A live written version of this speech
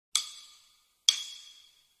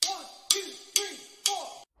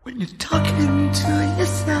when you're talking to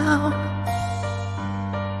yourself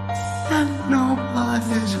and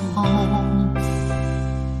nobody's home.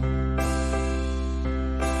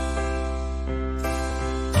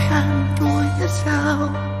 Can't fool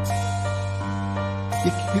yourself.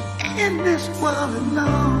 You keep in this world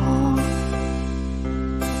alone.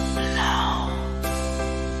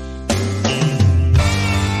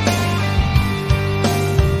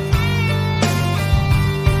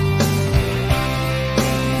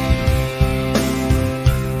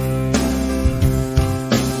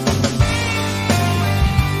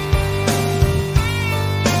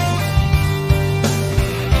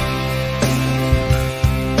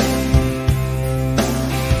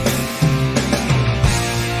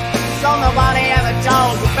 So nobody ever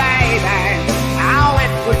told you, baby, how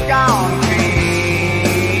it was gonna be.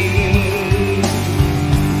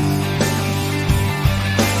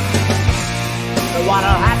 So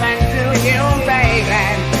what'll happen to you, baby?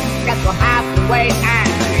 Guess we'll have to wait and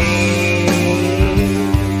see.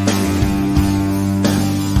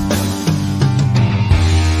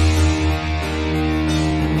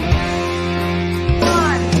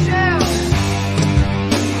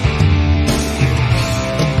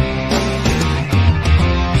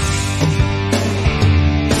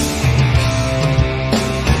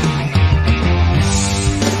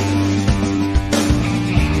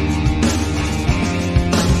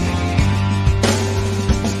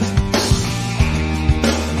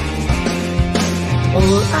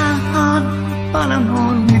 Oh, but I'm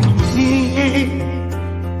only 28.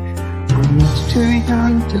 I'm much too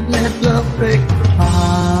young to let love break the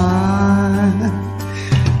heart.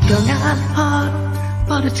 Young at heart,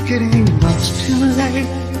 but it's getting much too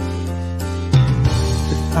late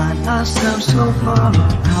to find ourselves so far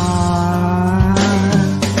apart.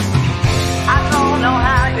 I don't know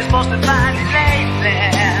how you're supposed to find it lately.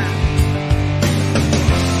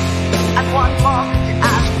 And one more you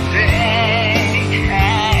ask me.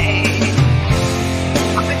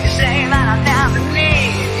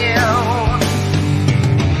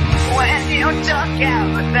 Took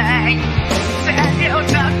everything, said you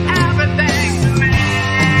took everything to me.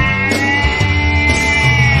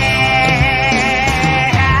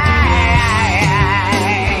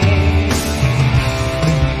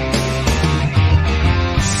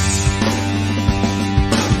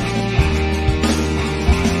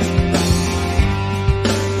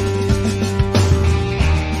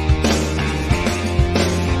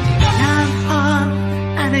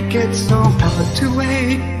 And it gets so hard to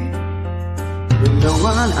wait. No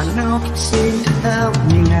one I know can seem to help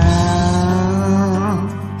me now.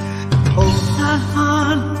 Oh, my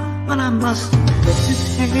heart, but I must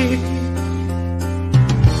hesitate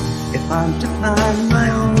if I'm to find my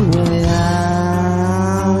own way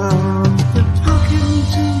out. But talking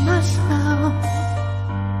to myself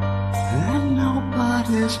and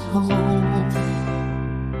nobody's home.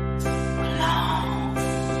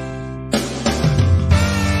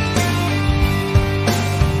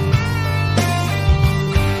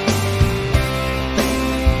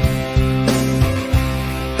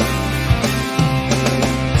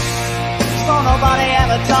 Nobody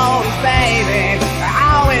ever told us, baby,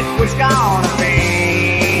 how it was gonna be.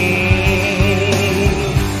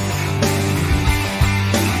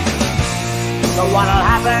 So what'll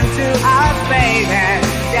happen to us, baby?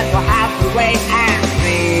 Guess we'll have to wait and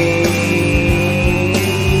see.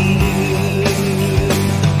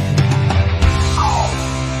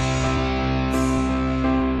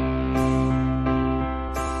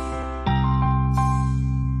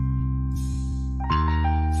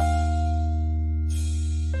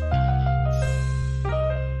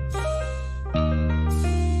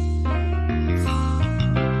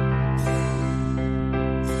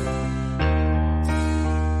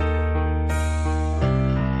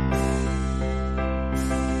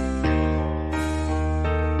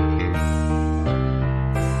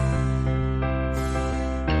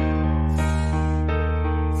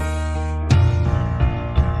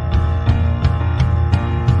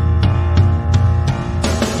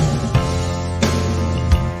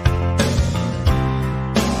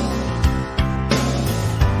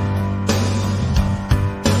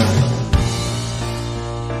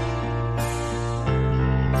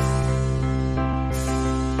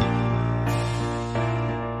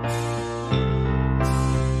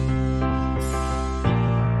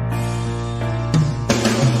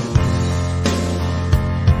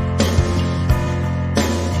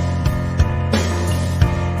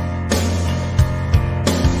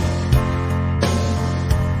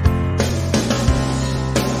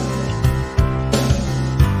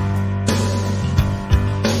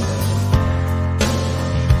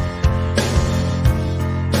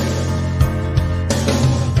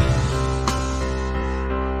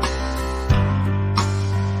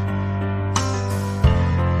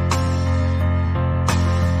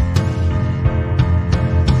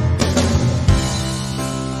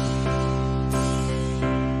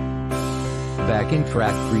 backing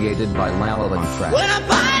track created by Lalaland Track. When I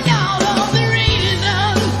find out all the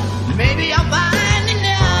reasons, maybe I'll find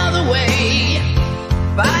another way,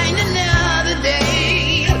 find another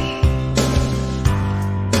day.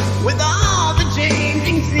 With all the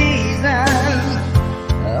changing seasons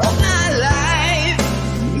of my life,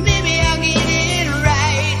 maybe I'll get it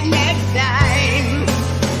right next time.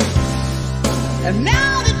 And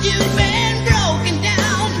now that you've been broken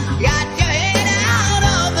down, got your head out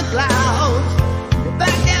of the clouds, you're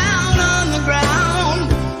back down on the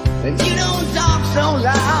ground, and you don't talk so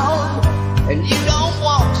loud, and you don't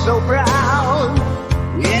walk so proud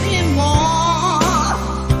anymore.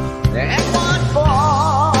 And what for?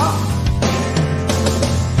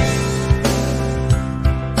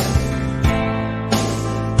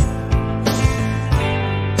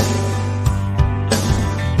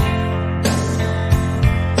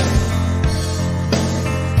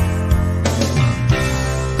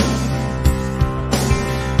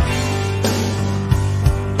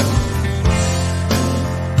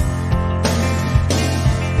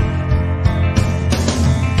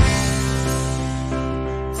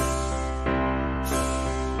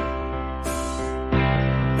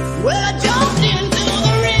 Well, I jumped into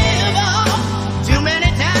the river too many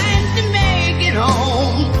times to make it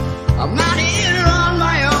home. I'm out here on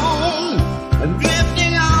my own, and